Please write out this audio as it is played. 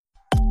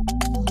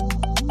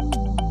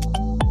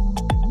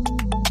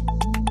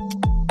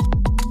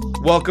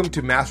Welcome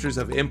to Masters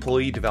of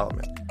Employee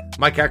Development,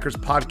 Mike Acker's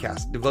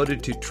podcast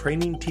devoted to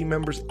training team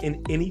members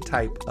in any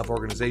type of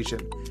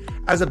organization.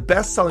 As a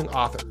best-selling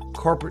author,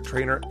 corporate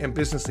trainer, and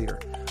business leader,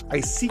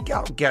 I seek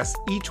out guests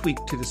each week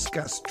to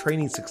discuss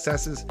training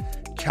successes,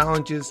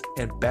 challenges,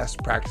 and best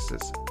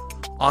practices.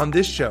 On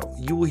this show,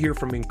 you will hear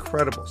from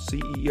incredible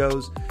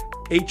CEOs,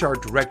 HR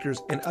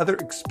directors, and other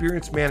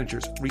experienced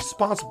managers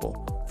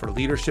responsible for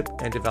leadership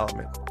and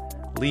development.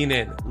 Lean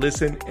in,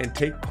 listen, and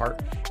take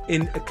part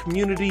in a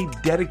community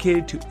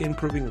dedicated to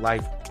improving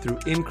life through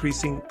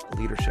increasing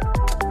leadership.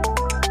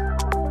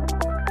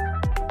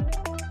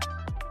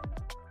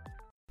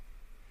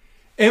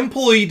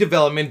 Employee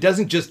development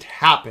doesn't just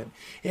happen.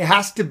 It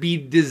has to be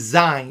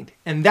designed.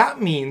 And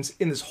that means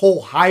in this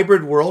whole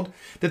hybrid world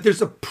that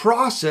there's a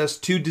process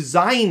to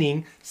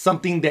designing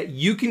something that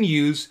you can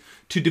use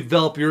to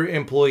develop your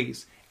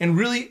employees. And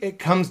really it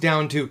comes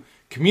down to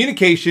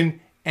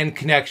communication and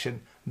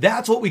connection.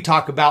 That's what we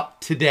talk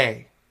about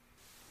today.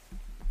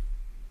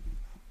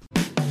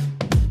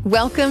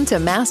 Welcome to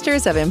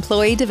Masters of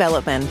Employee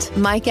Development,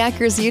 Mike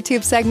Acker's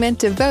YouTube segment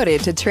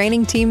devoted to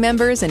training team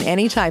members in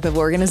any type of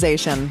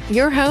organization.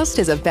 Your host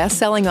is a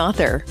best-selling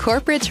author,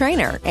 corporate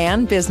trainer,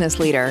 and business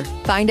leader.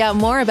 Find out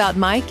more about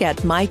Mike at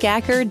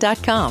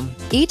mikeacker.com.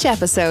 Each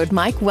episode,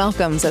 Mike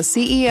welcomes a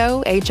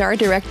CEO, HR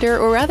director,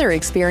 or other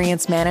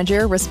experienced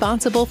manager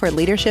responsible for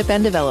leadership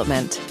and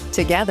development.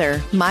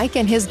 Together, Mike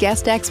and his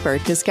guest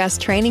expert discuss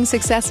training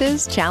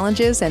successes,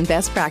 challenges, and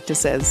best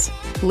practices.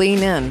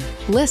 Lean in,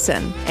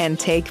 listen, and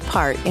take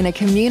part in a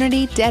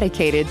community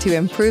dedicated to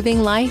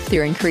improving life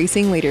through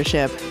increasing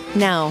leadership.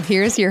 Now,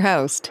 here's your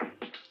host,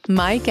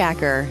 Mike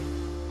Acker.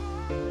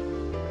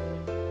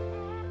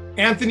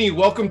 Anthony,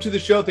 welcome to the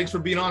show. Thanks for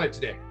being on it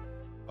today.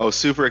 Oh,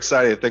 super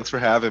excited. Thanks for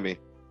having me.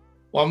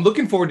 Well, I'm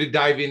looking forward to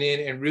diving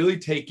in and really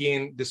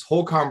taking this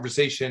whole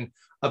conversation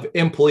of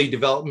employee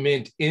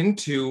development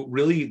into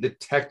really the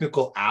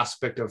technical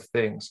aspect of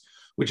things,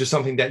 which is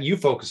something that you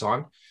focus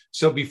on.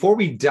 So before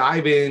we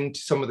dive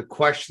into some of the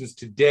questions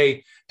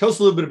today, tell us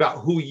a little bit about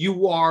who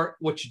you are,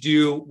 what you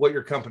do, what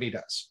your company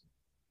does.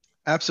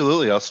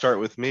 Absolutely. I'll start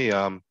with me.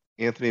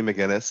 Anthony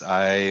McGinnis.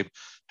 I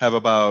have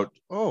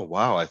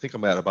I think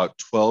I'm at about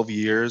 12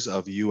 years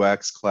of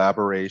UX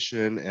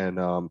collaboration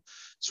and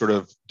sort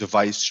of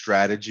device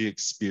strategy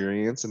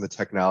experience in the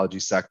technology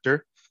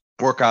sector.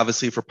 Work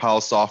obviously for Powell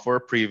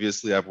Software.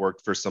 Previously, I've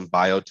worked for some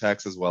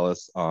biotechs as well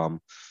as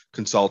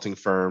consulting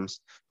firms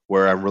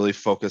where I'm really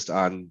focused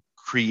on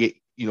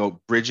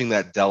bridging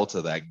that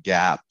delta, that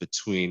gap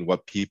between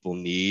what people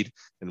need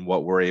and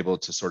what we're able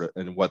to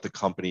and what the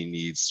company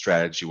needs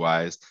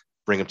strategy-wise,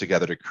 bring them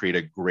together to create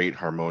a great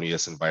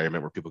harmonious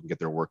environment where people can get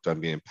their work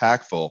done, be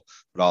impactful,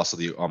 but also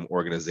the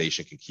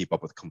organization can keep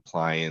up with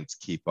compliance,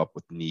 keep up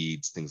with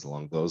needs, things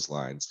along those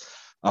lines.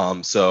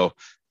 So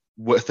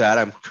with that,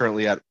 I'm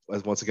currently at,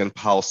 once again,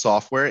 Powell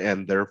Software,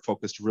 and they're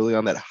focused really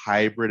on that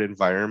hybrid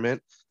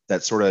environment.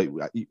 That sort of,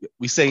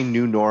 we say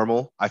new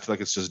normal. I feel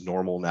like it's just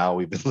normal now.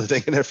 We've been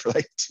living in it for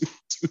like two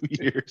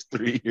years,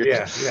 3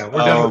 years. Yeah, we're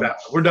done with that.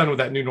 We're done with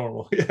that new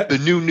normal. Yeah. The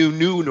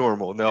new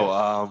normal.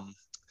 No,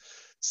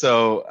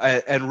 So,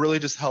 and really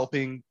just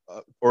helping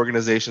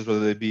organizations,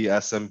 whether they be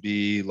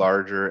SMB,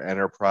 larger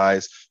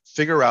enterprise,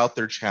 figure out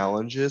their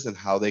challenges and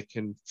how they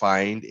can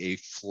find a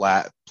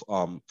flat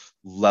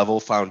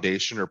level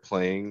foundation or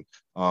playing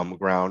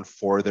ground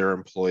for their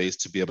employees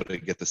to be able to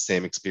get the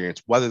same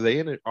experience, whether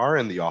they are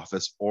in the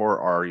office or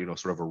are,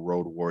 sort of a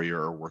road warrior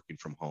or working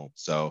from home.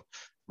 So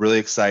really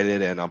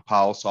excited. And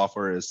Powell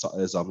Software is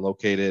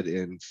located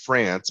in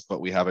France,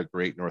 but we have a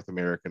great North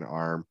American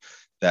arm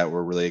that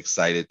we're really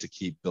excited to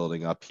keep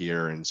building up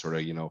here and sort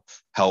of,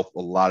 help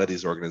a lot of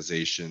these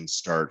organizations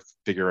start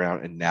figuring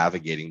out and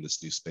navigating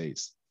this new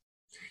space.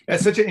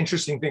 That's such an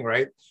interesting thing,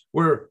 right?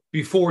 Where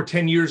before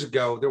 10 years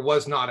ago, there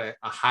was not a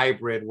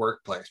hybrid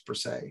workplace per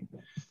se.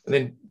 And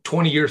then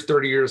 20 years,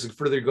 30 years, and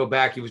further you go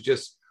back, it was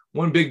just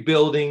one big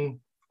building,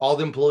 all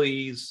the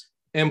employees,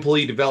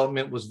 employee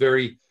development was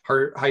very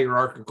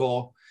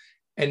hierarchical.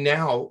 And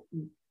now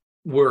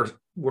we're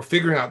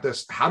figuring out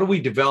this, how do we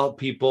develop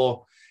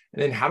people?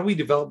 And then how do we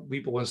develop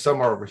people when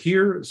some are over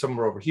here, some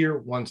are over here,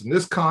 one's in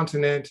this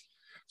continent?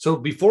 So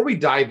before we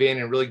dive in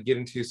and really get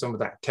into some of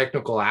that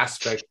technical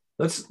aspect,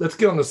 let's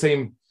get on the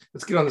same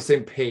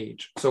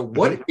page. So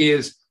what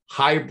is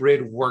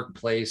hybrid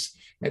workplace?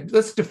 And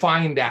let's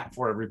define that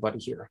for everybody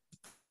here.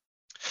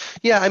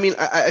 Yeah, I mean,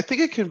 I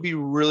think it can be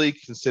really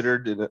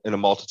considered in a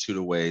multitude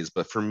of ways.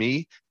 But for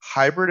me,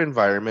 hybrid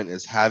environment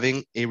is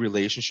having a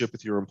relationship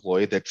with your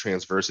employee that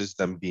transverses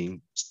them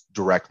being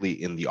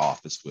directly in the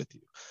office with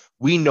you.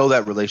 We know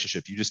that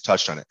relationship. You just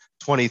touched on it.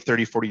 20,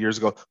 30, 40 years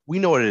ago, we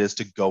know what it is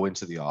to go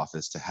into the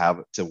office,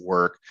 to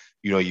work.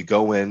 You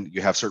go in,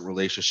 you have certain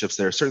relationships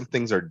there, certain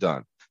things are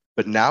done.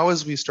 But now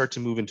as we start to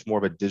move into more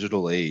of a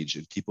digital age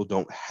and people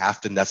don't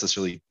have to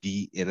necessarily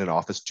be in an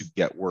office to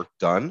get work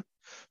done,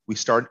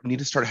 need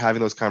to start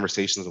having those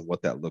conversations of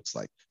what that looks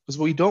like. Because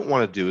what we don't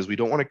want to do is we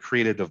don't want to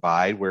create a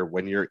divide where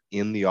when you're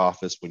in the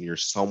office, when you're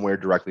somewhere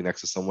directly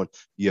next to someone,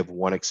 you have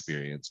one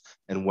experience.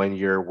 And when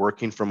you're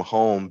working from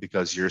home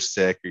because you're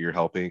sick or you're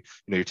helping,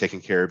 you're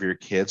taking care of your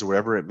kids or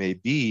whatever it may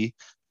be,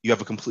 you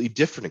have a completely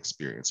different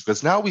experience.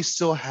 Because now we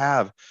still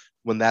have,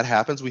 when that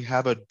happens, we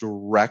have a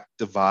direct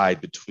divide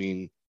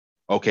between,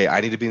 okay,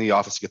 I need to be in the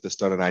office to get this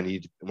done.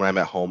 And when I'm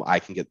at home, I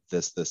can get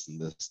this,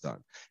 and this done.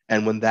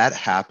 And when that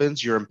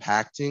happens, you're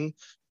impacting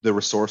the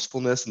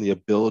resourcefulness and the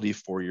ability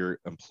for your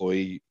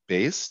employee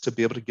base to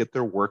be able to get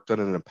their work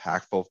done in an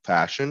impactful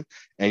fashion,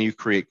 and you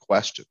create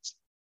questions.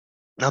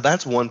 Now,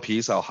 that's one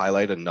piece. I'll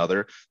highlight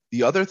another.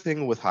 The other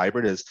thing with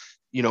hybrid is,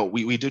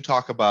 we do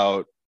talk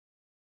about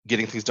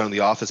getting things done in the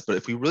office, but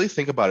if we really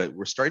think about it,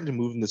 we're starting to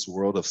move in this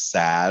world of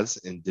SaaS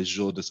and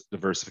digital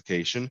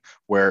diversification,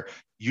 where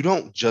you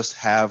don't just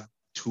have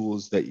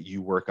tools that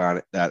you work on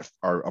that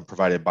are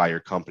provided by your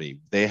company.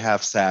 They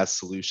have SaaS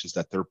solutions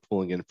that they're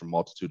pulling in from a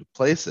multitude of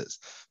places.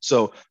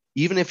 So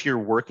even if you're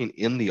working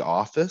in the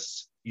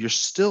office, you're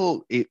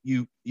still,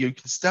 you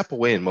can step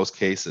away in most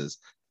cases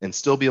and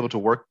still be able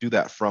to do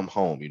that from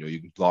home. You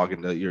can log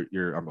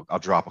into I'll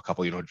drop a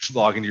couple,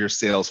 log into your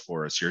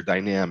Salesforce, your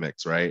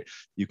Dynamics, right?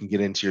 You can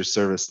get into your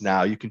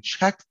ServiceNow. You can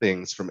check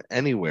things from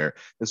anywhere.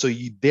 And so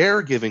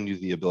they're giving you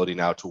the ability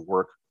now to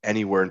work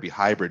anywhere and be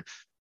hybrid.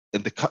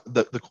 And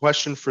the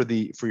question for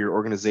your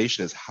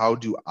organization is, how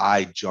do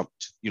I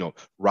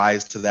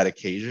rise to that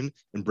occasion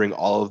and bring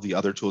all of the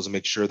other tools and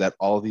make sure that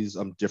all of these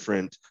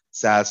different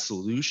SaaS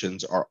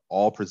solutions are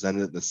all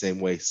presented in the same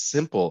way,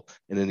 simple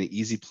and in an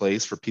easy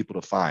place for people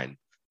to find.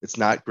 It's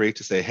not great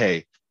to say,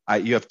 hey,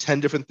 you have 10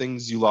 different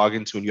things you log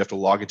into and you have to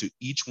log into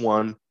each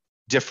one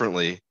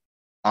differently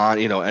on,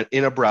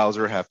 in a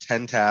browser, have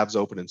 10 tabs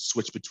open and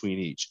switch between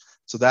each.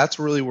 So that's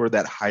really where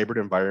that hybrid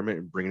environment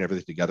and bringing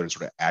everything together and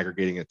sort of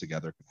aggregating it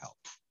together can help.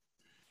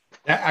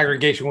 That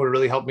aggregation would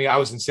really help me. I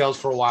was in sales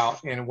for a while.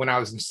 And when I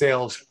was in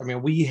sales,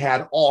 we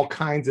had all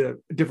kinds of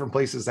different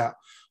places that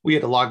we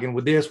had to log in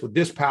with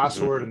this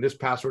password, and this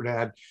password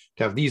had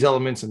to have these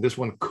elements and this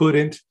one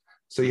couldn't.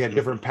 So you had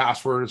different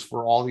passwords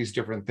for all these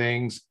different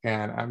things.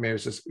 And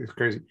it's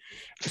crazy.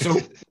 So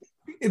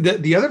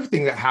the other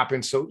thing that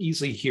happens so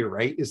easily here,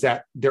 right, is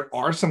that there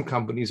are some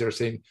companies that are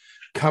saying,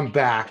 come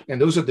back. And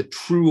those are the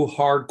true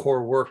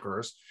hardcore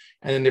workers.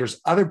 And then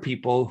there's other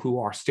people who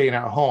are staying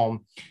at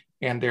home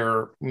and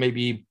they're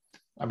maybe,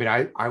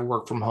 I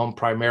work from home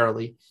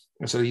primarily.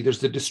 And so there's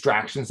the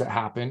distractions that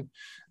happen.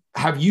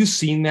 Have you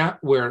seen that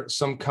where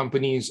some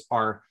companies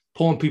are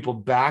pulling people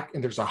back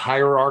and there's a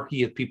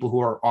hierarchy of people who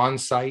are on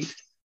site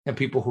and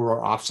people who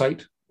are off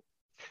site?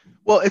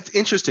 Well, it's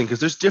interesting because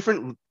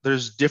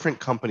there's different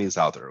companies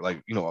out there.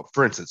 Like,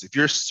 for instance, if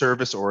you're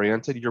service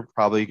oriented, you're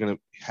probably going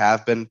to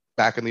have been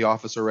back in the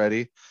office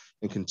already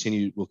and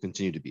will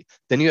continue to be.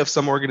 Then you have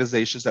some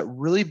organizations that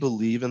really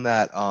believe in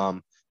that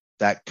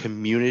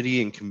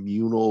community and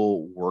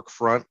communal work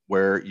front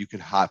where you can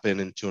hop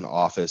into an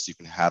office, you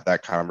can have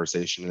that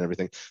conversation and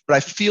everything. But I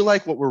feel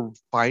like what we're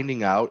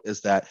finding out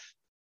is that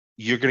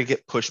you're going to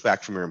get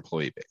pushback from your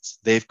employee base.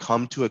 They've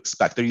come to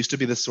expect. There used to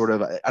be this sort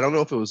of, I don't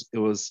know if it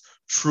was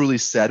truly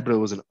said, but it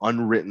was an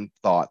unwritten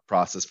thought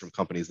process from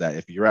companies that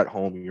if you're at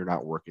home, you're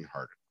not working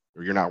harder,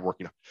 or you're not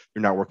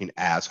working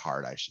as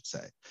hard, I should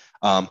say.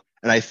 And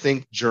I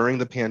think during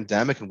the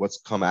pandemic and what's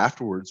come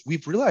afterwards,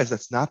 we've realized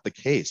that's not the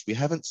case. We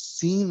haven't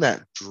seen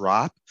that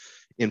drop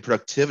in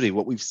productivity.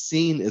 What we've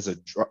seen is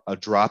a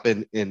drop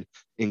in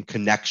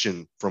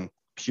connection from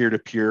peer to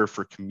peer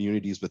for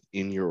communities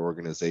within your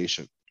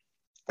organization.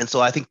 And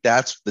so I think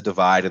that's the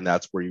divide, and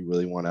that's where you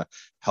really want to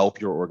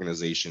help your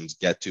organizations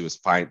get to, is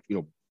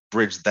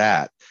bridge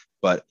that.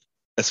 But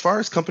as far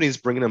as companies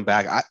bringing them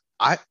back,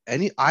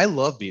 I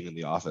love being in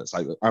the office.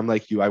 I'm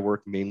like you. I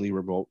work mainly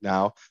remote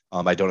now.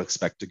 I don't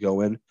expect to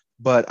go in,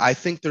 but I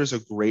think there's a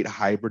great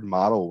hybrid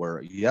model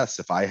where, yes,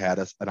 if I had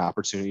an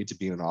opportunity to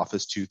be in an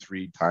office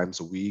 2-3 times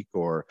a week,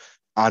 or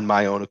on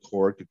my own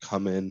accord could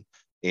come in,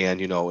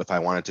 and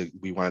if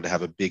we wanted to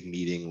have a big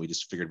meeting, we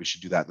just figured we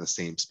should do that in the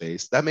same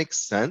space. That makes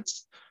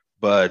sense.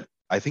 But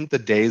I think the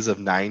days of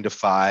 9 to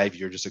 5,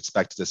 you're just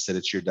expected to sit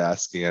at your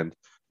desk and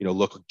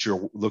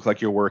look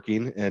like you're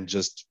working and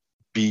just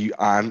be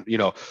on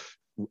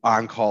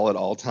call at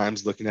all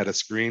times looking at a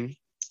screen.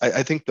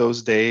 I think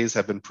those days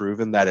have been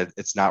proven that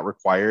it's not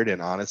required,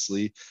 and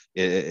honestly,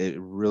 it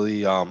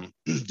really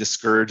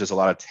discourages a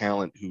lot of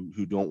talent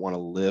who don't want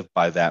to live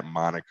by that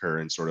moniker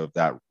and sort of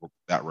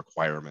that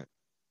requirement.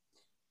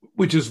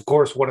 Which is, of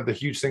course, one of the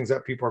huge things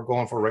that people are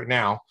going for right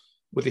now.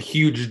 With a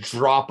huge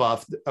drop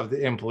off of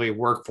the employee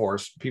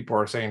workforce, people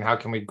are saying, how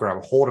can we grab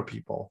a hold of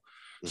people?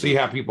 Mm-hmm. So you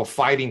have people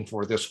fighting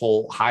for this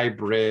whole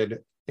hybrid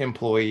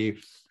employee,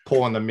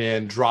 pulling them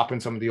in, dropping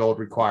some of the old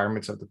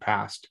requirements of the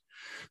past.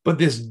 But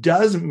this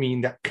doesn't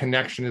mean that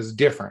connection is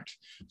different.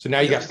 So now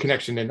you got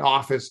connection in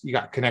office, you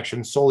got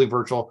connection solely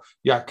virtual,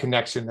 you got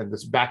connection and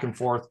this back and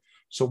forth.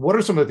 So what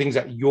are some of the things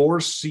that you're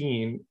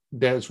seeing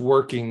that's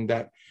working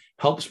that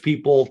helps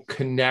people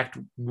connect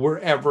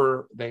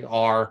wherever they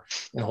are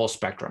in the whole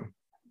spectrum?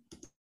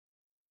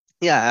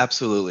 Yeah,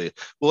 absolutely.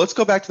 Well, let's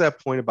go back to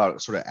that point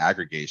about sort of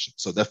aggregation.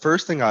 So the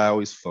first thing I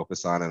always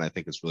focus on, and I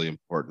think is really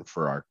important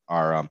for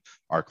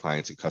our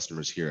clients and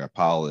customers here at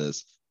Powell,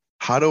 is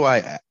how do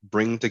I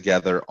bring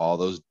together all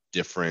those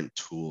different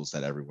tools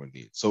that everyone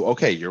needs? So,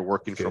 okay, you're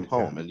working That's from good.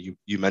 Yeah. home, and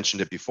you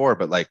mentioned it before,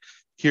 but like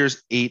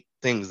here's 8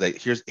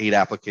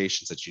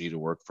 applications that you need to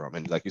work from,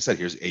 and like you said,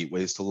 here's 8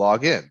 ways to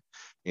log in,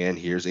 and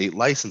here's 8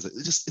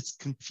 licenses. It's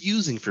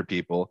confusing for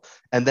people.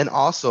 And then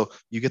also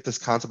you get this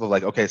concept of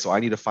like, okay, so I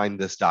need to find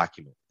this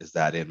document. Is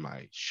that in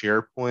my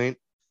SharePoint?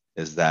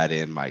 Is that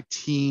in my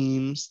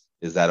Teams?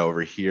 Is that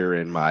over here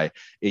in my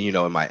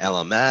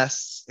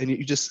LMS? And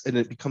and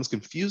it becomes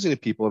confusing to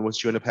people. And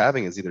what you end up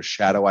having is either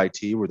shadow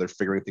IT, where they're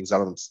figuring things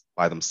out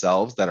by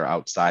themselves that are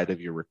outside of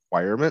your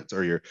requirements,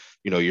 or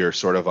your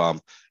sort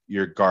of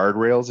your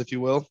guardrails, if you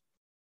will,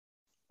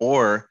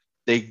 or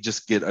they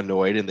just get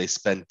annoyed and they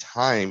spend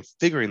time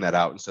figuring that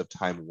out instead of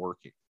time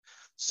working.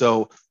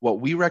 So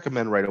what we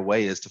recommend right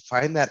away is to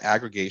find that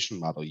aggregation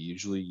model,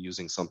 usually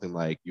using something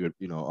like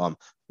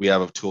we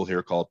have a tool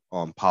here called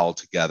Powell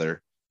Together.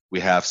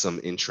 We have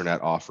some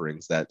intranet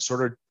offerings that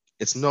sort of,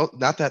 it's not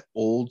that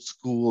old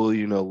school,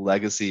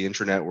 legacy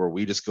intranet where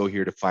we just go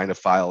here to find a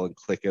file and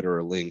click it or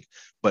a link,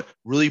 but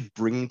really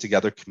bringing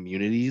together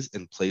communities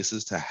and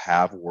places to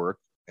have work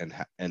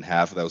and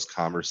have those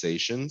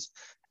conversations.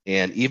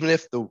 And even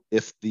if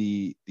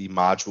the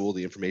module,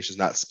 the information is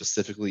not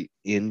specifically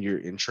in your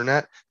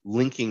intranet,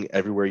 linking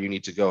everywhere you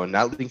need to go, and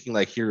not linking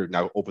like, here,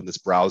 now open this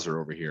browser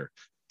over here,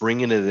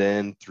 bringing it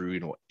in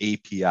through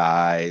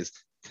APIs,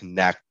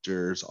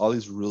 connectors, all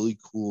these really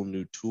cool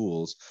new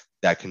tools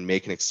that can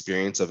make an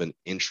experience of an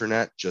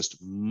intranet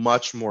just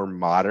much more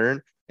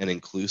modern and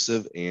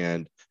inclusive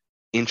and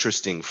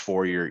interesting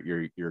for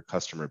your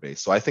customer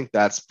base. So I think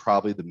that's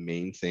probably the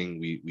main thing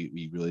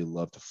we really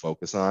love to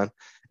focus on.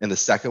 And the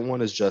second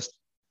one is just,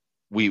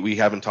 we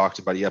haven't talked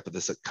about it yet, but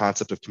this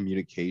concept of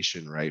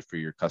communication, right, for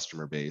your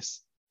customer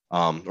base,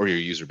 or your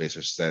user base,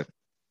 I should say,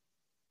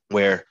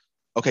 where,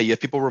 okay, you have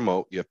people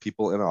remote, you have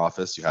people in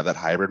office, you have that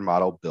hybrid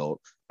model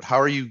built, but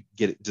how are you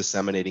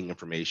disseminating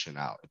information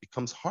out? It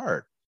becomes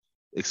hard,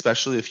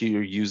 especially if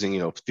you're using,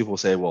 people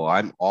say, well,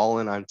 I'm all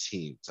in on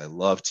Teams. I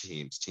love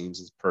Teams. Teams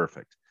is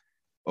perfect.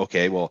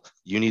 Okay, well,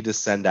 you need to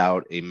send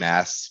out a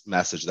mass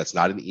message that's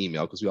not an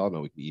email, because we all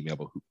know we can email,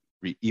 but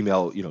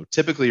email,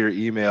 typically your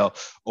email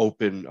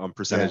open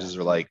percentages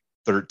are like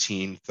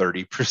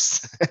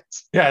 13-30%.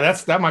 Yeah,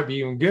 that might be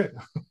even good.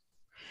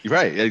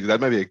 Right. Yeah,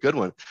 that might be a good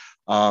one.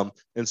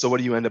 And so what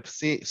do you end up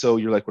seeing? So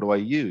you're like, what do I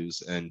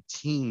use? And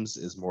Teams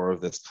is more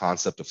of this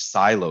concept of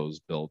silos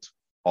built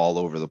all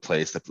over the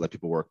place that let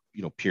people work,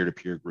 peer to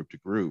peer, group to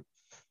group,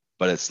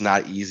 but it's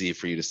not easy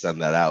for you to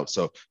send that out.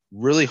 So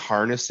really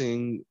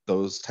harnessing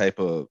those type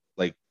of,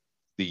 like,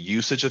 the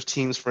usage of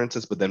Teams, for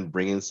instance, but then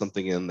bringing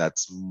something in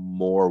that's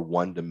more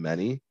one to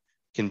many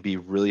can be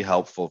really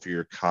helpful for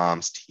your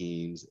comms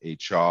teams,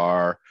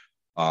 HR,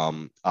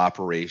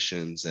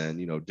 operations,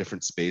 and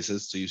different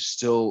spaces. So you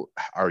still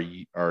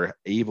are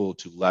able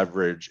to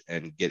leverage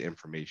and get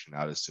information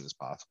out as soon as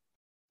possible.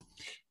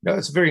 No,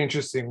 it's very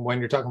interesting when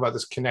you're talking about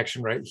this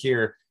connection right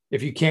here.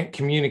 If you can't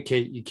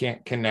communicate, you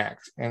can't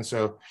connect. And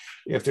so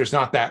if there's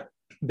not that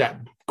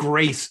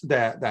grace,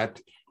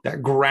 that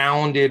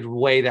grounded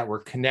way that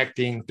we're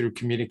connecting through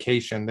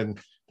communication, then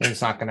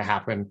it's not going to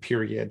happen,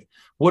 period.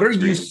 What are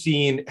you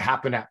seeing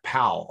happen at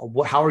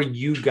Powell? How are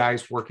you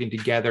guys working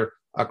together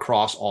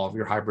across all of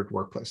your hybrid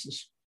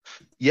workplaces?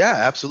 Yeah,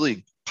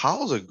 absolutely.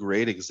 Powell's a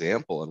great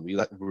example, and we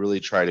really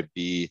try to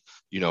be,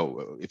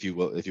 if you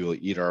will,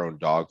 eat our own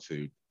dog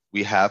food.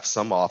 We have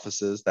some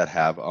offices that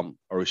have,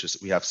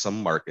 we have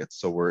some markets.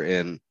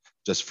 So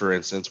just for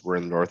instance, we're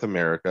in North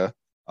America,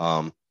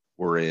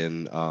 we're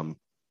in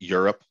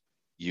Europe,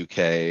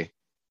 UK,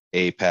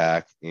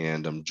 APAC,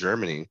 and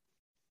Germany.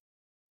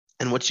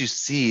 And what you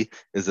see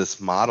is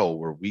this model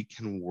where we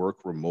can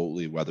work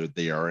remotely, whether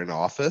they are in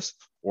office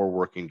or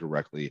working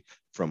directly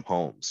from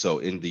home. So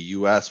in the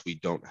US, we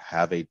don't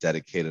have a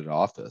dedicated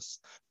office,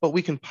 but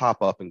we can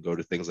pop up and go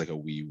to things like a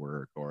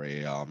WeWork or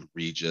a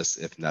Regus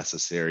if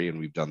necessary, and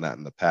we've done that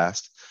in the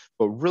past.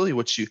 But really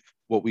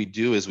what we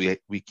do is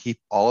we keep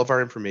all of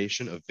our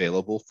information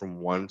available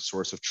from one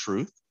source of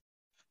truth.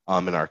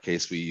 In our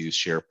case, we use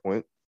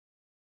SharePoint.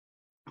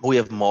 But we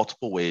have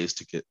multiple ways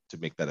to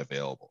make that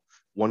available.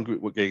 One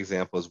good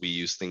example is we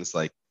use things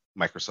like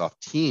Microsoft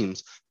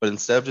Teams, but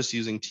instead of just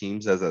using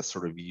Teams as a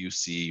sort of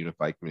UC,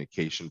 unified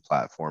communication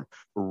platform,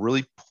 we're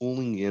really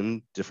pulling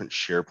in different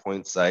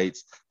SharePoint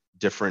sites,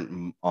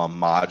 different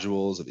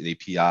modules of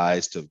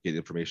APIs to get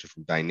information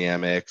from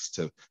Dynamics,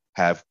 to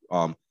have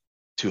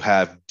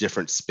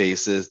different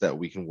spaces that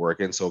we can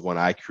work in. So when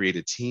I create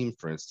a team,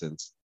 for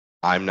instance,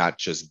 I'm not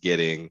just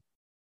getting,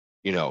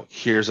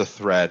 here's a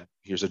thread,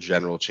 here's a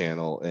general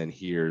channel,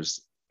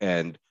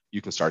 and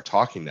you can start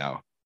talking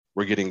now.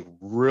 We're getting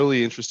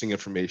really interesting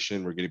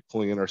information. We're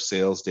pulling in our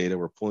sales data.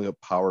 We're pulling up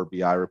Power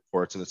BI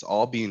reports, and it's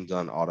all being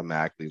done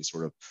automatically and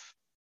sort of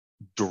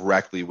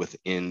directly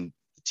within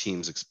the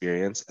Teams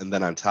experience. And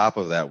then on top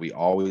of that, we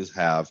always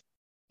have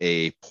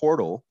a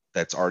portal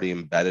that's already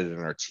embedded in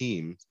our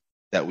team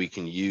that we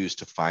can use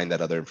to find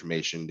that other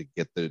information to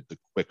get the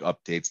quick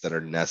updates that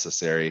are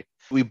necessary.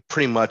 We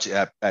pretty much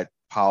at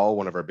Powell,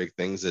 one of our big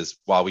things is,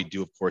 while we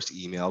do, of course,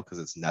 email because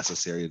it's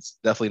necessary, it's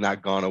definitely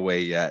not gone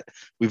away yet.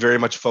 We very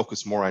much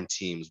focus more on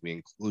teams. We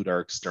include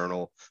our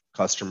external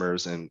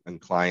customers and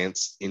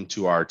clients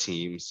into our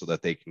teams so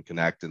that they can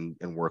connect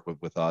and work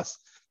with us.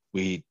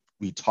 We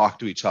talk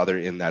to each other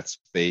in that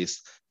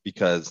space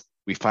because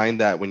we find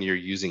that when you're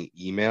using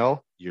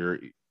email,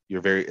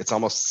 it's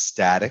almost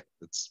static.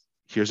 It's,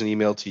 here's an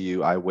email to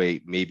you, I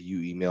wait, maybe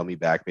you email me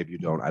back, maybe you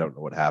don't, I don't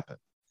know what happened.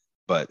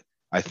 But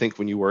I think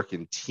when you work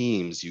in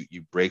teams,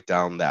 you break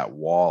down that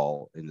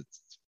wall, and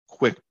it's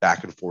quick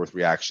back and forth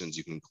reactions.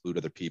 You can include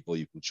other people,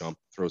 you can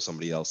throw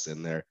somebody else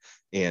in there.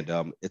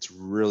 And it's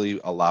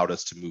really allowed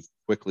us to move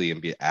quickly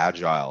and be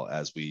agile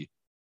as we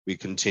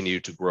continue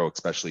to grow,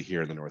 especially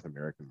here in the North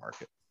American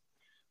market.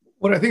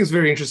 What I think is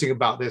very interesting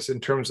about this in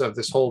terms of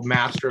this whole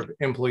master of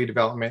employee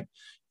development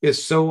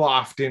is so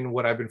often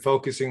what I've been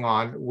focusing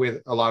on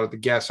with a lot of the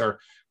guests are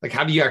like,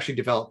 how do you actually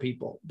develop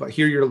people? But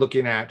here you're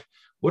looking at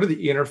what are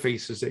the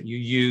interfaces that you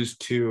use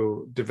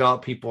to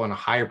develop people in a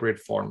hybrid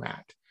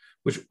format,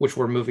 which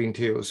we're moving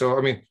to. So,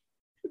 I mean,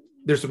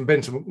 there's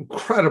been some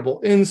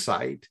incredible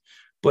insight,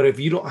 but if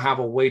you don't have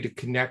a way to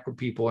connect with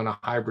people in a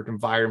hybrid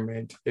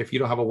environment, if you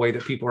don't have a way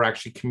that people are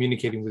actually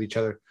communicating with each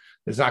other,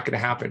 it's not going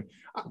to happen.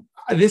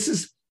 This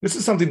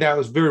is something that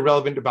was very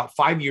relevant about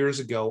 5 years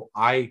ago.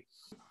 I'm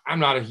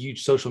not a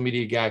huge social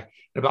media guy.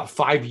 And about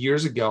 5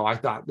 years ago, I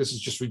thought this is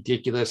just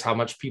ridiculous how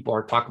much people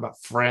are talking about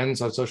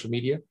friends on social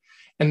media.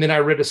 And then I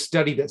read a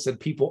study that said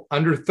people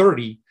under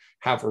 30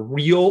 have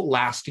real,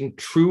 lasting,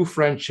 true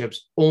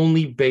friendships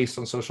only based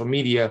on social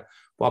media,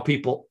 while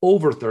people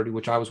over 30,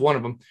 which I was one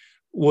of them,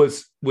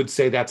 would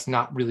say that's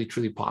not really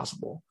truly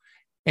possible.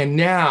 And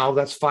now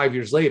that's 5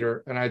 years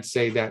later. And I'd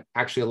say that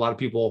actually a lot of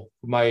people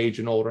my age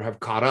and older have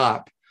caught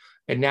up.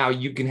 And now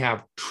you can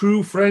have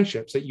true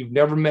friendships that you've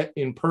never met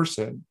in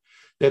person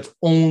that's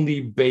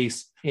only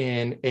based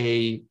in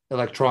a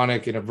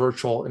electronic and a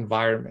virtual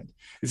environment.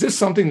 Is this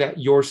something that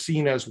you're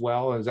seeing as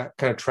well? Does that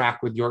kind of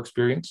track with your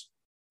experience?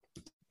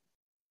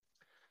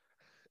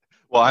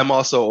 Well, I'm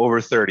also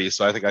over 30,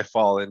 so I think I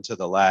fall into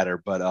the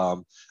latter. But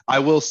I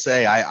will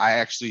say, I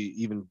actually,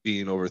 even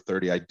being over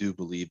 30, I do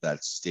believe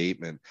that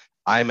statement.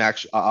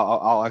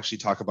 I'll actually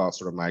talk about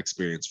sort of my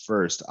experience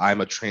first.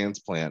 I'm a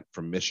transplant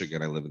from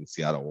Michigan. I live in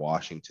Seattle,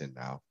 Washington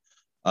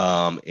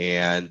now.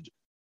 And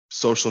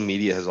social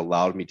media has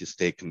allowed me to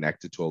stay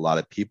connected to a lot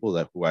of people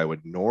who I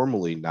would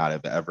normally not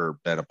have ever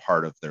been a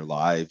part of their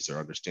lives or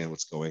understand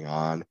what's going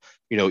on,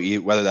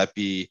 whether that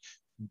be,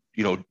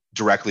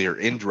 directly or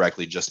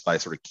indirectly, just by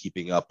sort of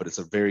keeping up. But it's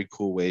a very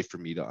cool way for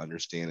me to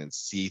understand and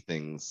see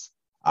things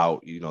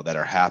out, that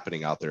are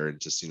happening out there, and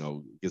just,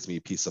 gives me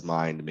peace of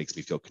mind and makes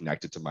me feel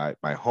connected to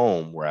my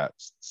home, where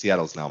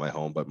Seattle's now my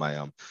home, but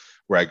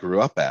where I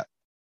grew up at.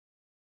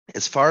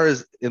 As far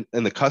as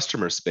in the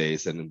customer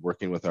space and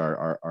working with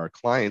our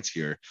clients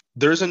here,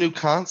 there's a new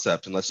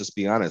concept. And let's just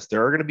be honest,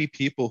 there are going to be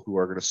people who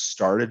are going to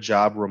start a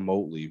job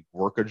remotely,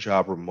 work a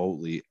job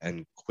remotely,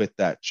 and quit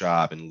that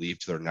job and leave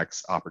to their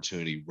next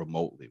opportunity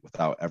remotely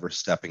without ever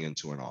stepping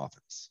into an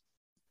office.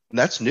 And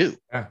that's new.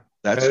 Yeah,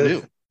 that's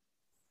new.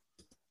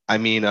 I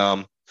mean,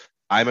 I'm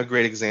a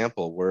great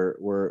example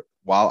where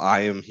while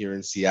I am here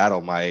in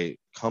Seattle, my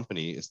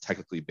company is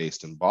technically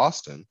based in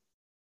Boston.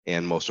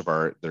 And most of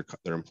their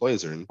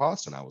employees are in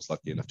Boston. I was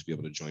lucky enough to be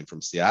able to join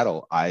from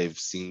Seattle. I've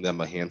seen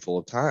them a handful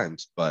of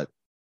times, but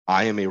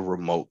I am a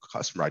remote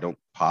customer. I don't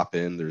pop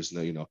in. There's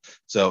no,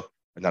 so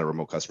I'm not a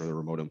remote customer, I'm a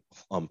remote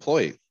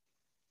employee.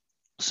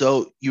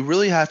 So you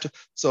really have to.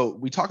 So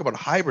we talk about a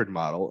hybrid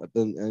model,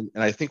 and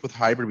I think with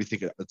hybrid, we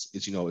think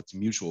it's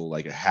mutual.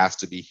 Like it has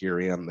to be here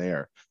and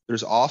there.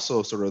 There's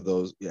also sort of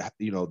those,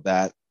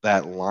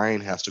 that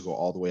line has to go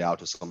all the way out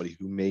to somebody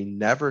who may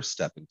never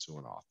step into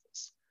an office.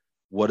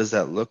 What does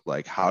that look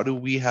like? How do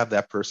we have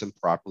that person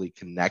properly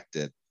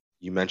connected?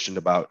 You mentioned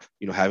about,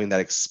 having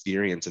that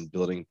experience and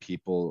building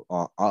people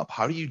up.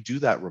 How do you do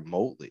that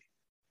remotely?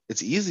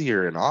 It's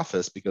easier in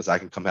office because I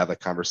can come have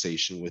that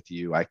conversation with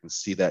you. I can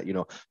see that,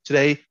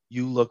 today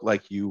you look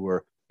like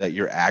that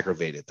you're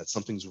aggravated, that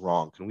something's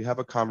wrong. Can we have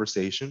a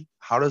conversation?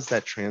 How does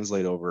that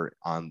translate over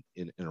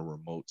in a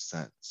remote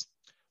sense?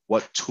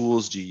 What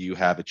tools do you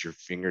have at your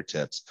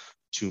fingertips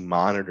to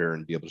monitor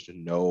and be able to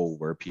know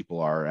where people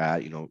are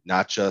at,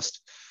 not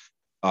just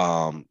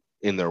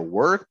in their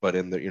work, but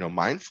in their,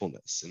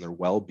 mindfulness, in their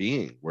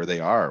well-being, where they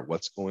are,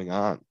 what's going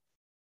on.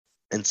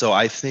 And so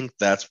I think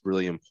that's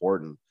really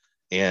important.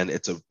 And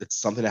it's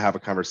something to have a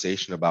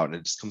conversation about. And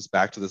it just comes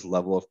back to this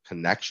level of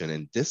connection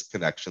and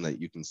disconnection that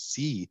you can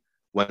see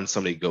when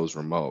somebody goes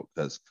remote.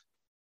 Because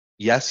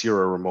yes,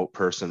 you're a remote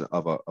person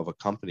of a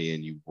company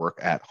and you work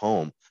at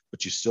home,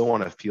 but you still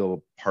want to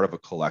feel part of a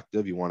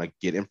collective. You want to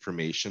get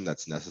information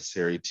that's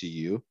necessary to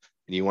you,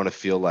 and you want to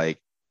feel like,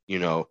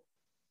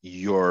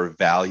 you're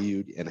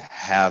valued and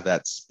have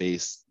that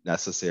space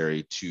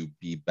necessary to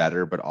be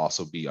better, but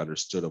also be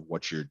understood of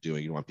what you're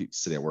doing. You don't want people to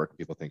sit at work and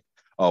people think,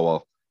 oh,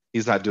 well,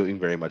 he's not doing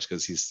very much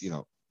because he's,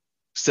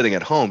 sitting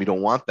at home. You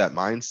don't want that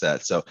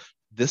mindset. So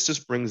this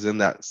just brings in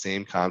that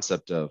same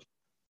concept of,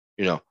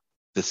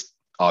 this,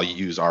 I'll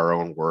use our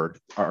own word,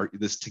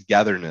 this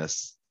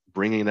togetherness,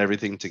 bringing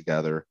everything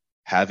together,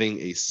 having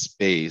a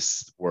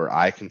space where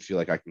I can feel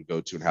like I can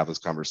go to and have those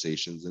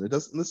conversations. And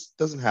this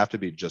doesn't have to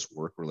be just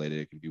work related.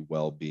 It can be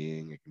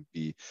well-being. It can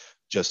be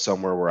just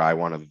somewhere where I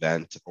want to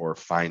vent or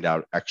find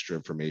out extra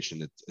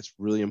information. It's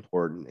really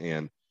important,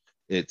 and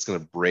it's going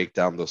to break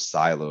down those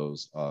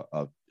silos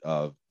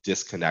of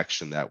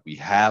disconnection that we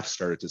have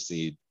started to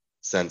see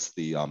since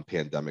the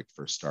pandemic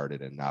first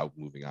started, and now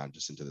moving on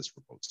just into this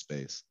remote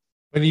space.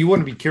 And you want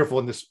to be careful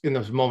in this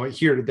moment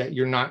here that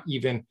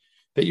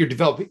you're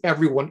developing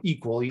everyone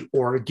equally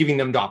or giving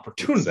them the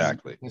opportunity.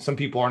 Exactly. And some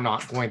people are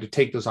not going to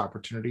take those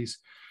opportunities.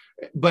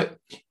 But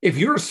if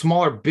you're a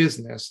smaller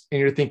business and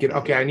you're thinking,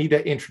 okay, I need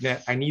that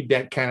internet, I need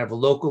that kind of a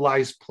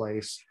localized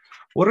place,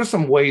 what are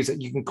some ways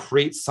that you can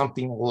create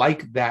something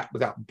like that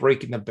without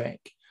breaking the bank?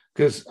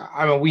 Because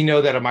we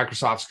know that a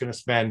Microsoft's going to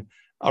spend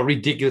a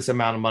ridiculous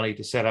amount of money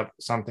to set up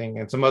something,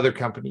 and some other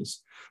companies.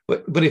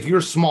 But if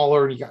you're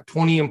smaller and you got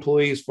 20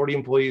 employees, 40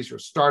 employees, you're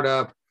a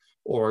startup,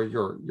 or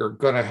you're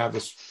going to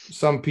have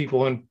some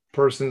people in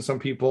person, some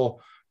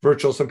people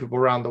virtual, some people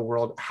around the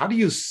world, how do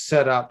you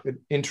set up an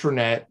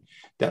intranet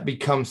that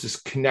becomes this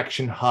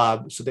connection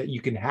hub so that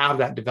you can have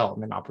that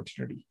development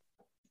opportunity?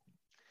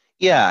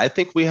 Yeah, I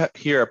think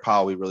here at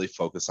Powell, we really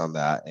focus on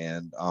that.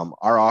 And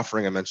our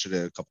offering, I mentioned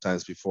it a couple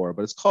times before,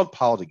 but it's called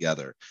Powell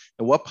Together.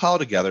 And what Powell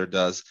Together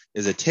does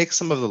is it takes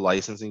some of the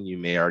licensing you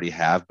may already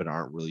have but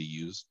aren't really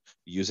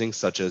using,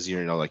 such as,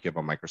 like you have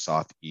a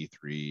Microsoft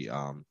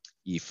E3,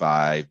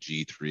 E5,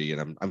 G3,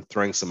 and I'm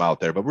throwing some out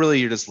there, but really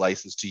you're just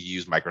licensed to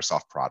use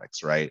Microsoft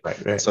products, right?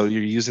 Right. So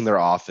you're using their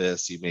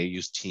Office, you may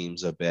use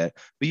Teams a bit,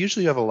 but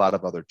usually you have a lot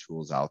of other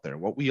tools out there.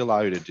 And what we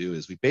allow you to do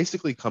is we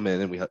basically come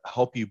in and we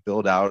help you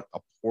build out a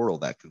portal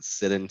that can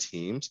sit in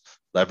Teams,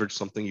 leverage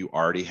something you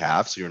already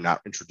have. So you're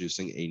not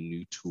introducing a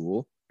new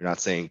tool. You're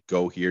not saying,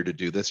 go here to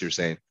do this. You're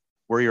saying,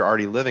 where you're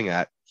already living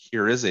at,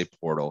 here is a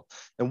portal.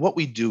 And what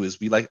we do is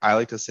I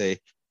like to say,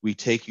 we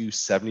take you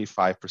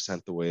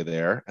 75% the way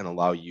there and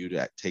allow you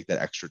to take that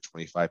extra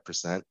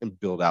 25% and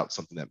build out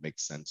something that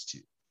makes sense to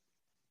you.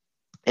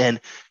 And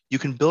you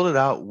can build it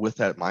out with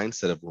that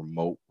mindset of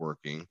remote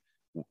working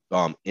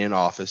in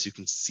office. You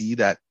can see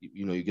that,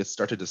 you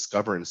start to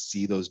discover and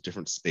see those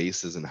different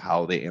spaces and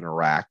how they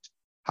interact,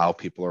 how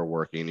people are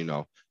working.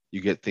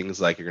 You get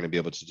things like you're going to be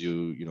able to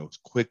do,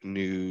 quick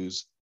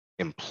news,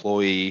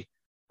 employee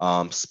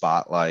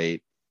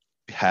spotlight,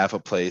 have a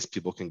place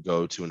people can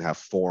go to and have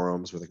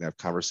forums where they can have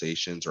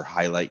conversations or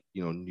highlight,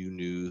 new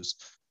news,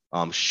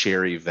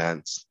 share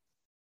events.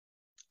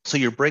 So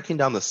you're breaking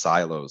down the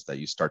silos that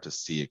you start to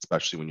see,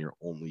 especially when you're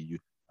only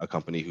a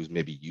company who's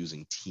maybe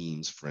using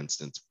Teams, for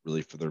instance,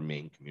 really for their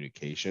main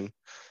communication.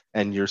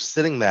 And you're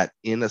sitting that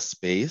in a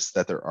space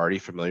that they're already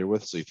familiar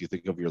with. So if you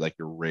think of your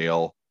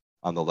rail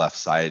on the left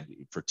side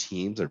for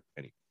Teams or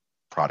any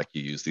product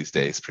you use these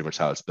days, pretty much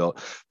how it's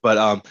built,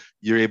 but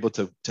you're able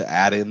to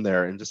add in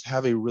there and just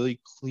have a really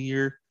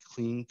clear,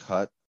 clean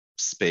cut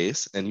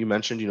space. And you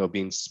mentioned,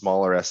 being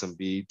smaller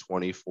SMB,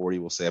 20, 40,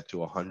 we'll say up to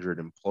 100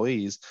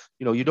 employees,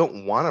 you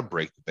don't want to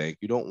break the bank.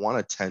 You don't want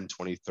a 10,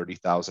 20,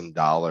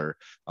 $30,000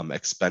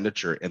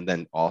 expenditure and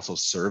then also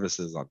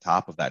services on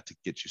top of that to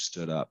get you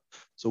stood up.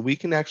 So we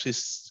can actually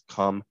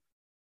come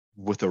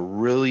with a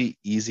really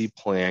easy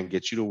plan,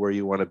 get you to where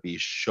you want to be,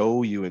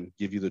 show you and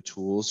give you the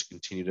tools to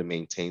continue to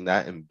maintain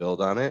that and build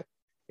on it,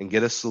 and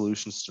get a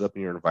solution stood up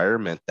in your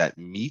environment that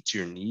meets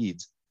your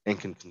needs and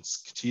can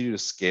continue to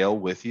scale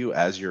with you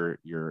as your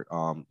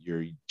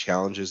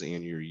challenges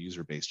and your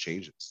user base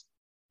changes.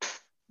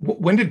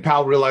 When did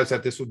Powell realize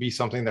that this would be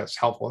something that's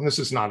helpful? And this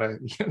is not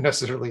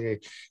necessarily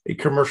a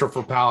commercial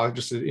for Powell,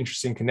 just an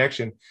interesting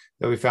connection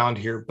that we found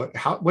here. But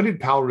when did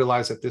Powell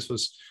realize that this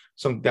was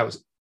something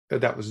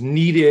that was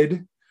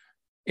needed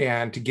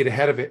and to get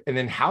ahead of it? And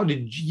then how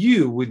did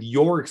you, with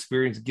your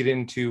experience, get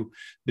into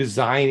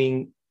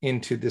designing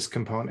into this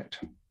component?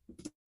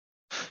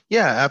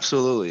 Yeah,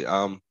 absolutely.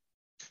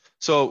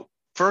 So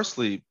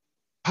firstly,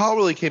 Powell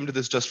really came to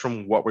this just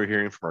from what we're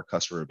hearing from our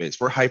customer base.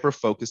 We're hyper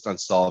focused on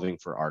solving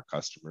for our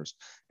customers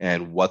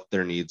and what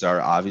their needs are.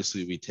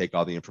 Obviously, we take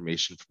all the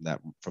information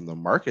from the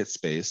market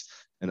space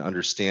and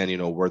understand,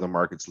 where the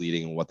market's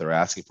leading and what they're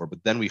asking for.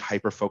 But then we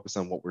hyper focus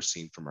on what we're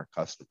seeing from our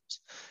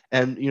customers.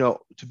 And,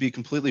 to be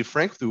completely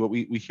frank, through what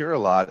we hear a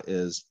lot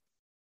is,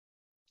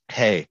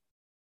 hey,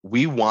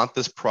 we want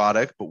this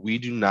product, but we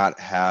do not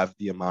have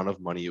the amount of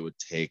money it would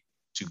take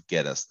to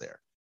get us there.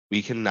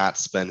 We cannot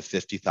spend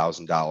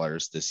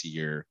 $50,000 this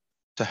year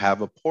to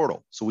have a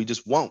portal. So we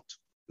just won't.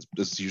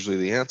 This is usually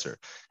the answer.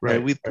 Right.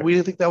 And we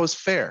didn't think that was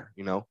fair.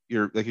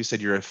 You're, like you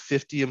said, you're a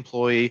 50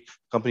 employee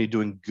company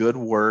doing good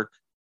work.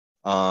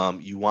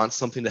 You want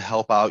something to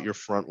help out your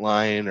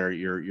frontline or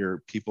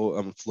your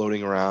people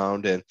floating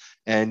around,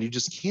 and you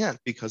just can't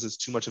because it's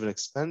too much of an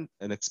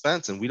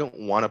expense, and we don't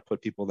want to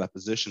put people in that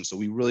position. So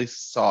we really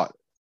sat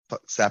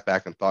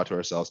back and thought to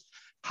ourselves,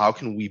 how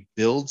can we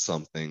build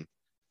something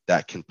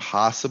that can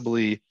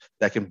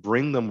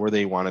bring them where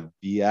they want to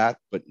be at,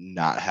 but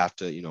not have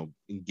to,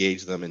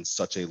 engage them in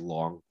such a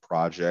long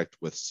project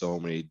with so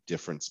many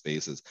different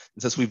spaces.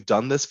 And since we've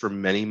done this for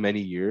many,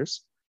 many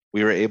years,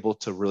 we were able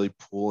to really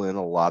pull in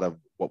a lot of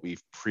what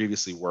we've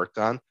previously worked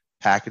on,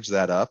 package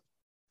that up,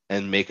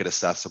 and make it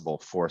accessible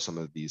for some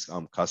of these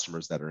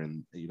customers that are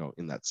in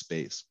that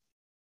space.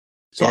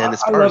 So I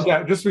love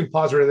that. Just to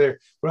pause right there.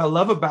 What I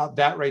love about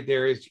that right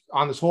there is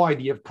on this whole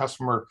idea of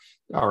customer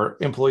or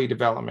employee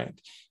development.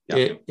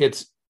 Yeah.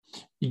 It's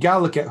you got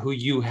to look at who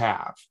you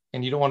have,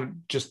 and you don't want to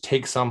just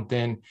take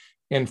something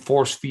and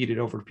force feed it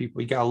over to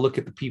people. You got to look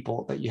at the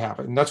people that you have,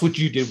 and that's what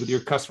you did with your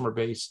customer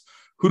base.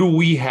 Who do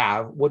we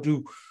have? What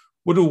do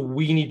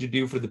we need to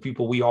do for the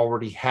people we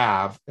already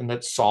have, and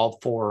let's solve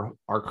for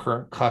our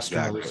current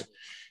customers. Exactly.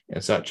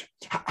 And such.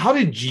 How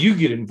did you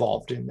get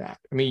involved in that?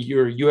 I mean,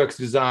 your UX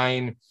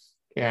design.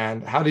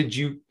 And how did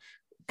you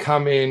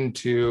come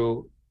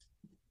into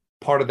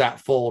part of that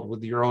fold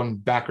with your own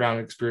background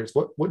and experience?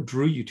 What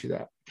drew you to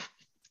that?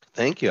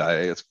 Thank you.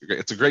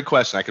 It's a great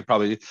question. I could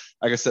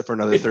sit for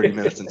another 30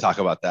 minutes and talk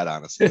about that,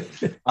 honestly.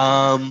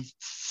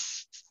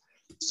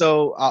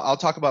 So I'll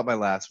talk about my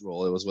last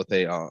role. It was with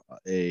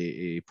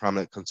a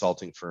prominent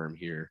consulting firm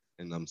here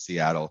in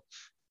Seattle.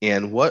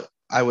 And what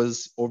I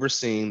was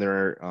overseeing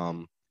their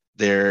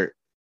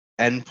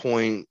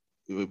endpoint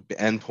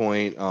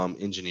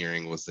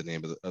engineering was the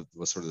name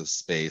was sort of the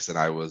space, and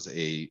I was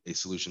a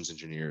solutions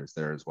engineer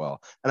there as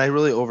well. And I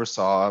really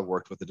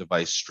worked with the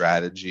device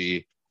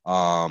strategy,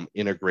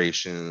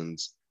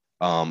 integrations.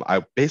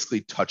 I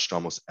basically touched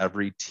almost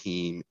every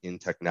team in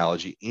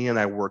technology, and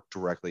I worked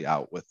directly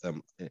out with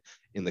them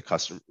in the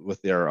customer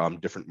with their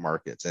different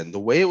markets. And the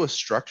way it was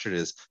structured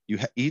is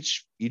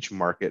each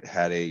market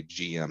had a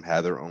GM,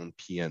 had their own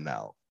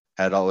P&L,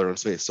 had all their own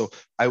space. So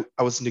I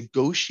was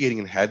negotiating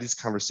and had these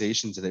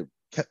conversations, and it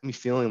kept me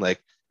feeling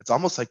like it's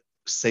almost like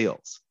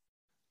sales.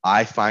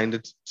 I find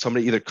it,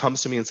 somebody either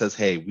comes to me and says,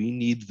 hey, we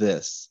need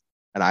this,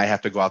 and I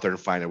have to go out there and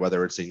find it,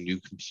 whether it's a new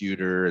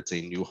computer, it's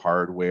a new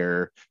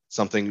hardware,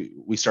 something.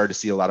 We started to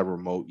see a lot of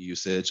remote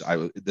usage.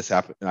 This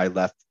happened, and I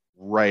left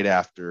right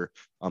after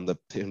the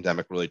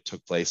pandemic really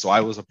took place. So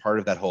I was a part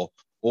of that whole,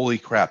 holy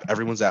crap,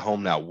 everyone's at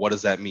home now. What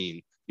does that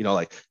mean?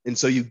 And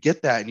so you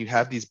get that, and you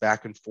have these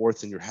back and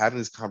forths, and you're having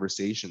these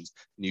conversations,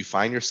 and you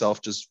find yourself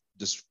just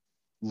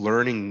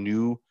learning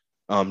new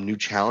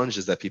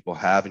challenges that people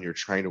have, and you're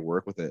trying to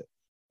work with it.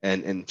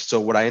 And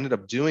so what I ended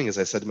up doing is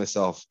I said to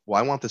myself,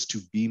 well, I want this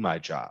to be my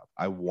job.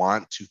 I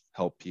want to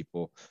help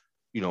people,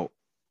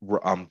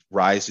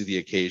 rise to the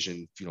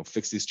occasion,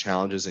 fix these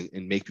challenges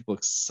and make people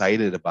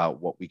excited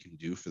about what we can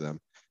do for them.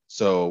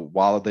 So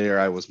while there,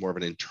 I was more of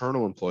an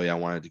internal employee. I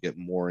wanted to get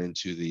more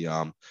into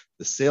the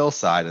sales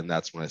side, and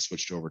that's when I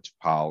switched over to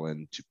Powell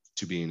and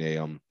to being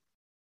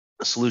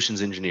a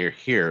solutions engineer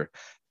here.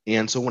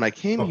 And so when I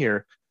came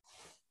here,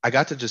 I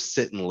got to just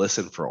sit and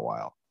listen for a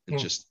while and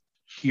just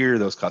hear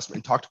those customers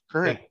and talk to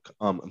current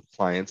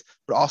clients,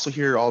 but also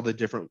hear all the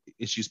different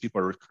issues people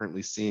are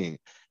currently seeing.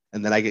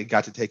 And then I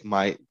got to take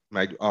my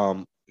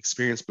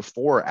experience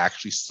before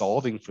actually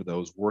solving for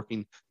those,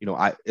 working.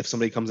 If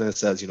somebody comes in and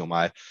says,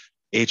 my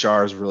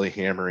HR is really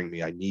hammering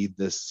me, I need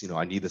this,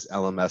 I need this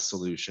LMS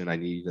solution, I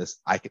need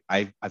this.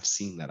 I've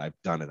seen that, I've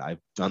done it,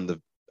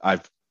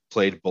 I've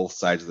played both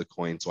sides of the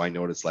coin, so I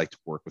know what it's like to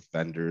work with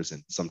vendors,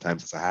 and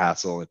sometimes it's a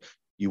hassle. And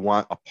you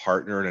want a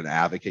partner and an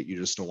advocate. You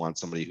just don't want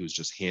somebody who's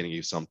just handing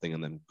you something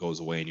and then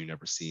goes away and you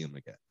never see him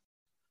again.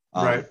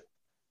 Right.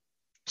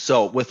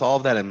 So with all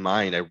of that in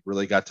mind, I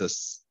really got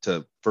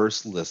to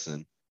first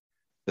listen,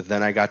 but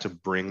then I got to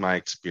bring my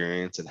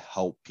experience and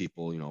help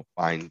people,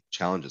 find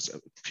challenges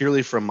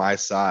purely from my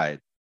side.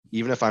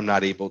 Even if I'm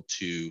not able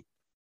to,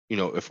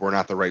 if we're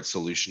not the right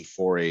solution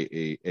for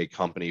a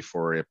company,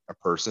 for a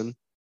person,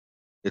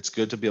 it's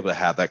good to be able to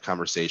have that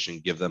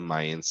conversation, give them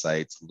my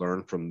insights,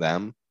 learn from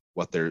them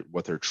what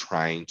they're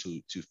trying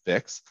to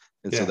fix,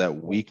 and so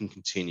that we can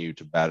continue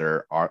to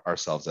better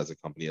ourselves as a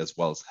company, as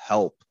well as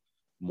help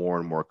more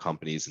and more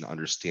companies and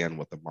understand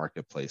what the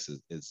marketplace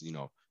is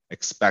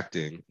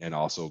expecting, and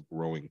also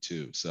growing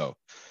too. So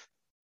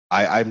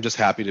I'm just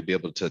happy to be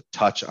able to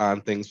touch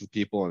on things with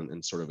people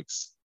and sort of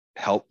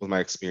help with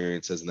my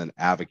experiences, and then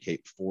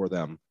advocate for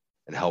them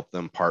and help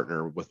them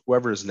partner with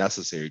whoever is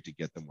necessary to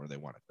get them where they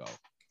want to go.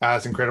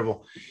 That's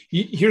incredible.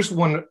 Here's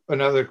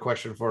another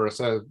question for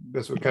us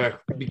as we kind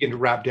of begin to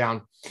wrap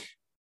down.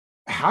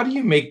 How do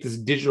you make this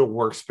digital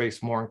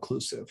workspace more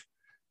inclusive?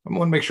 I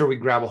want to make sure we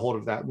grab a hold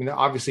of that. I mean,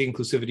 obviously,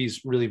 inclusivity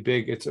is really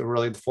big. It's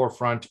really the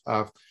forefront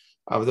of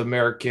the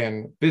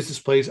American business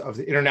place, of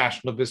the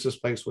international business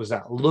place. What does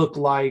that look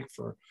like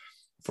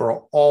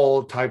for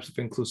all types of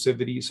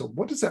inclusivity? So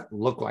what does that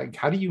look like?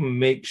 How do you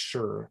make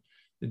sure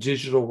the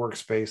digital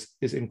workspace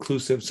is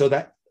inclusive so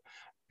that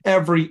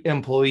every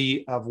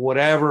employee of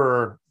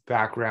whatever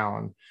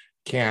background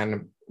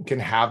can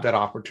have that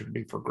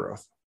opportunity for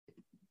growth?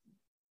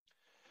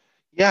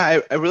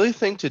 Yeah, I really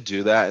think to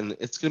do that, and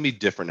it's going to be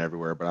different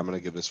everywhere, but I'm going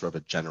to give this sort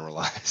of a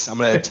generalized, I'm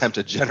going to attempt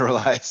a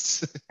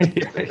generalized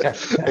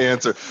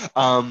answer.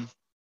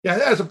 Yeah,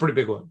 that's a pretty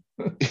big one.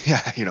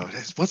 Yeah,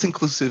 what's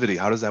inclusivity?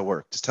 How does that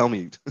work? Just tell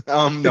me.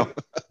 No.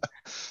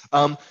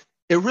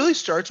 It really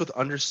starts with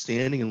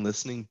understanding and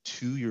listening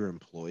to your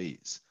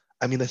employees.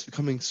 I mean, that's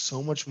becoming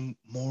so much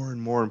more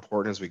and more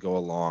important as we go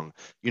along.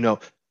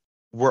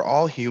 We're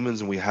all humans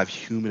and we have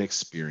human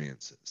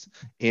experiences.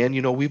 And,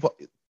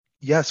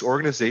 yes,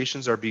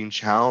 organizations are being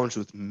challenged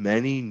with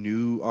many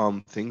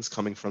new things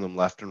coming from them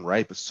left and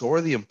right, but so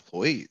are the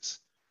employees.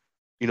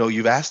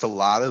 You've asked a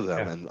lot of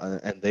them,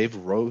 and they've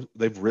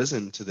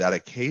risen to that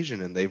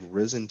occasion, and they've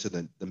risen to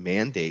the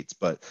mandates.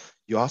 But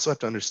you also have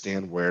to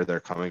understand where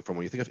they're coming from.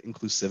 When you think of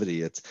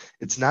inclusivity,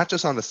 it's not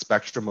just on the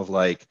spectrum of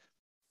like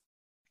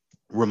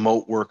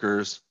remote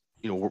workers,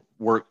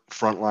 work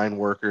frontline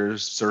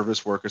workers,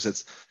 service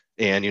workers.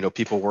 And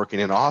people working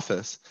in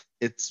office.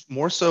 It's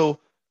more so,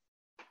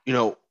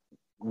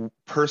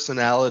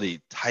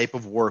 personality, type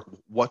of work.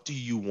 What do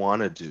you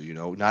want to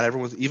do? Not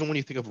everyone's, even when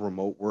you think of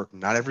remote work,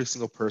 not every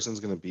single person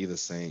is going to be the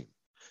same.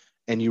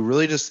 And you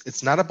really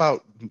it's not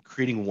about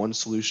creating one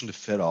solution to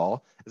fit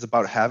all. It's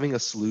about having a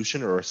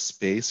solution or a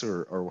space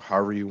or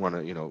however you want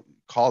to,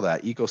 call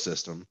that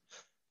ecosystem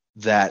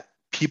that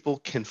people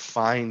can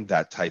find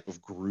that type of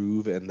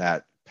groove and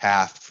that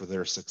path for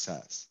their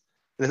success.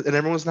 And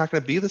everyone's not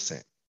going to be the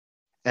same.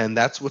 And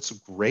that's what's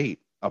great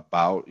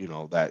about,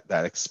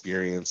 that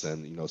experience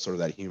and, sort of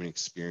that human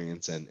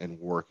experience and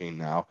working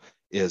now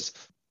is,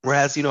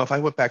 whereas, if I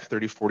went back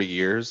 30, 40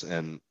 years,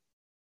 and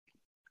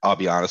I'll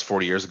be honest,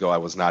 40 years ago, I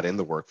was not in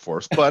the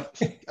workforce, but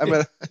I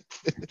mean,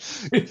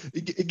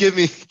 give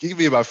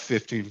me about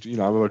 15,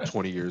 I'm about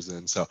 20 years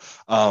in. So,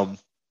 I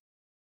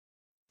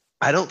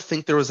don't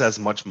think there was as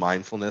much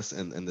mindfulness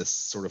and this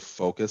sort of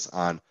focus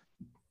on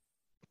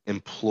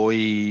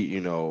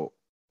employee,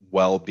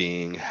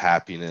 well-being,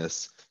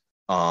 happiness,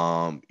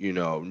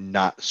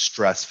 not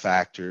stress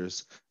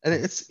factors. And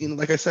it's,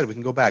 like I said, we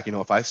can go back,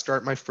 if I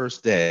start my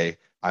first day,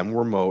 I'm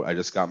remote, I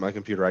just got my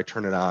computer, I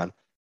turn it on,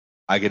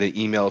 I get an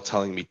email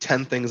telling me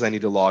 10 things I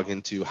need to log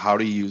into, how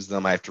to use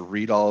them. I have to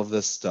read all of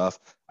this stuff.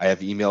 I have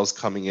emails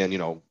coming in,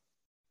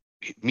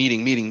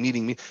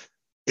 meeting.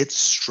 It's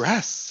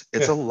stress.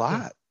 It's a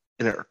lot.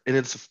 And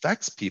it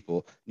affects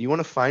people. You want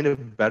to find a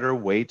better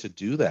way to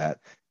do that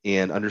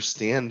and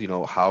understand,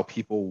 how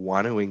people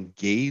want to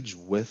engage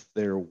with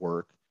their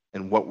work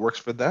and what works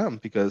for them.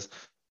 Because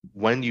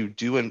when you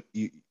do it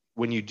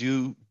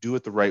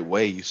the right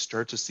way, you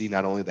start to see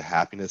not only the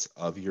happiness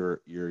of your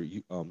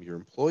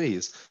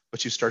employees,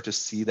 but you start to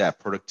see that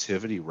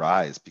productivity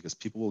rise, because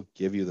people will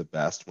give you the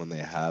best when they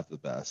have the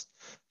best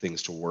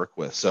things to work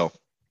with. So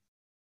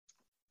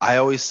I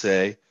always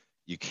say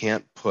you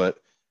can't put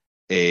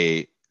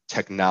a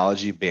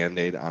technology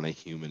band-aid on a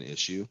human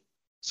issue.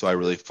 So I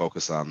really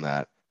focus on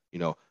that.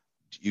 You're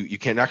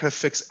not going to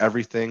fix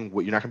everything.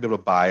 You're not going to be able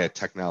to buy a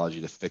technology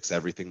to fix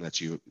everything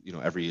that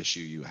every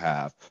issue you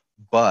have.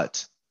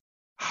 But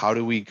how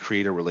do we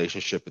create a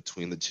relationship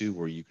between the two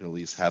where you can at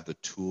least have the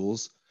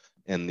tools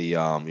and the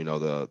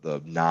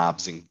the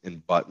knobs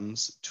and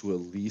buttons to at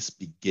least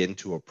begin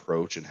to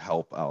approach and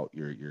help out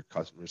your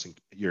customers and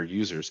your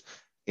users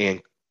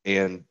and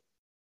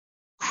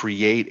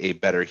create a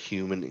better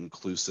human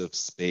inclusive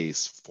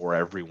space for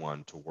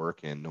everyone to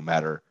work in, no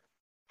matter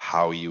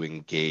how you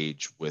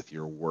engage with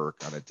your work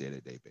on a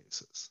day-to-day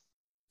basis.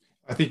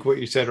 I think what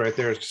you said right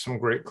there is some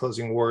great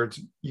closing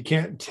words. You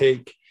can't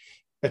take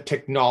a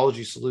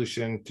technology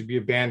solution to be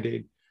a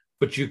Band-Aid,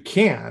 but you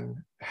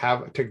can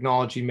have a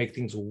technology make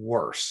things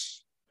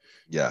worse.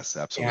 Yes,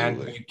 absolutely.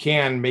 And you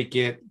can make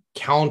it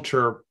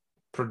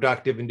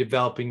counterproductive in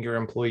developing your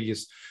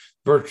employees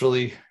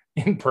virtually,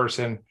 in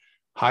person,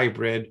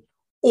 hybrid,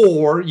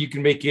 or you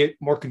can make it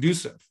more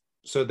conducive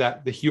so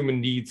that the human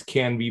needs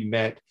can be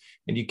met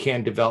and you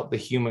can develop the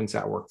humans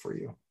that work for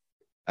you.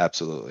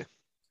 Absolutely.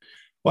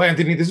 Well,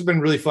 Anthony, this has been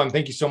really fun.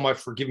 Thank you so much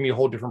for giving me a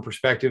whole different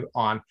perspective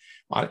on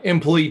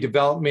employee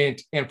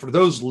development. And for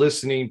those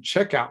listening,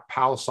 check out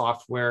PAL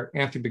Software,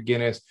 Anthony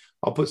McGinnis.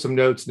 I'll put some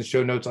notes in the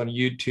show notes on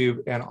YouTube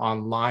and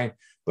online.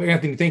 But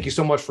Anthony, thank you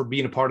so much for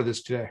being a part of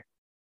this today.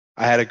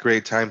 I had a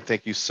great time.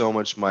 Thank you so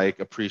much, Mike.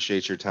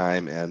 Appreciate your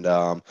time, and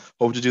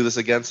hope to do this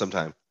again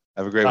sometime.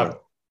 Have a great one.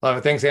 Love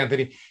it. Thanks,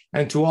 Anthony.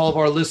 And to all of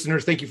our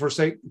listeners, thank you for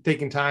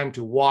taking time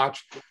to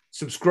watch,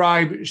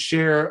 subscribe,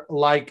 share,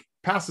 like,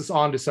 pass this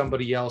on to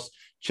somebody else.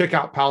 Check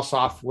out PAL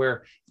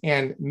Software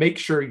and make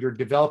sure you're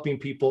developing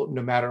people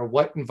no matter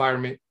what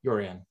environment you're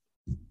in.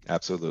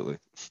 Absolutely.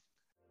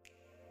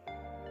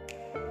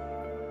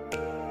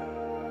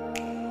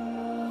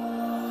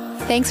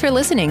 Thanks for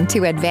listening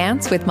to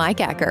Advance with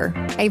Mike Acker,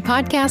 a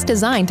podcast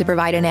designed to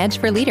provide an edge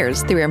for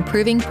leaders through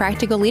improving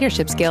practical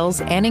leadership skills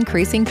and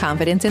increasing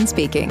confidence in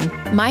speaking.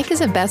 Mike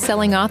is a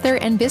best-selling author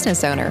and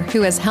business owner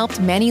who has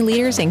helped many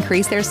leaders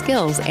increase their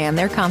skills and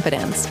their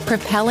confidence,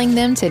 propelling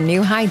them to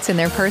new heights in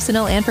their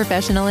personal and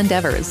professional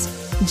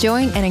endeavors.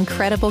 Join an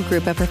incredible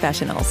group of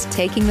professionals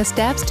taking the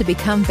steps to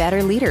become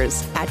better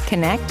leaders at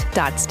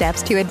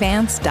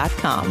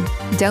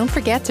connect.stepstoadvance.com. Don't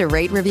forget to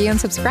rate, review, and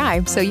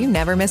subscribe so you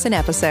never miss an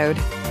episode.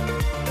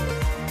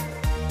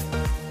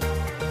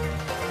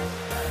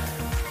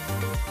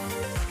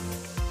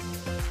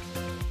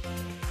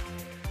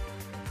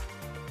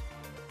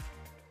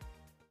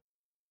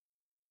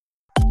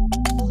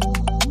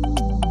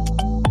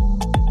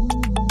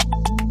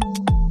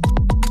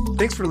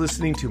 Thanks for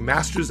listening to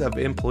Masters of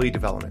Employee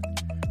Development.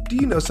 Do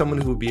you know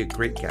someone who would be a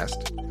great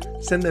guest?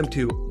 Send them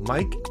to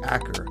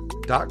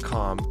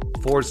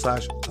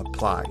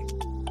mikeacker.com/apply.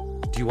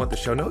 Do you want the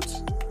show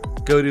notes?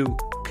 Go to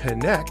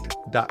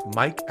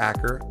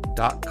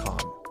connect.mikeacker.com.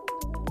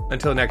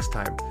 Until next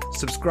time,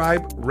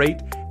 subscribe,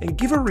 rate, and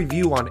give a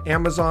review on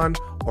Amazon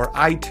or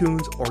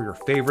iTunes or your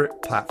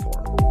favorite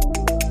platform.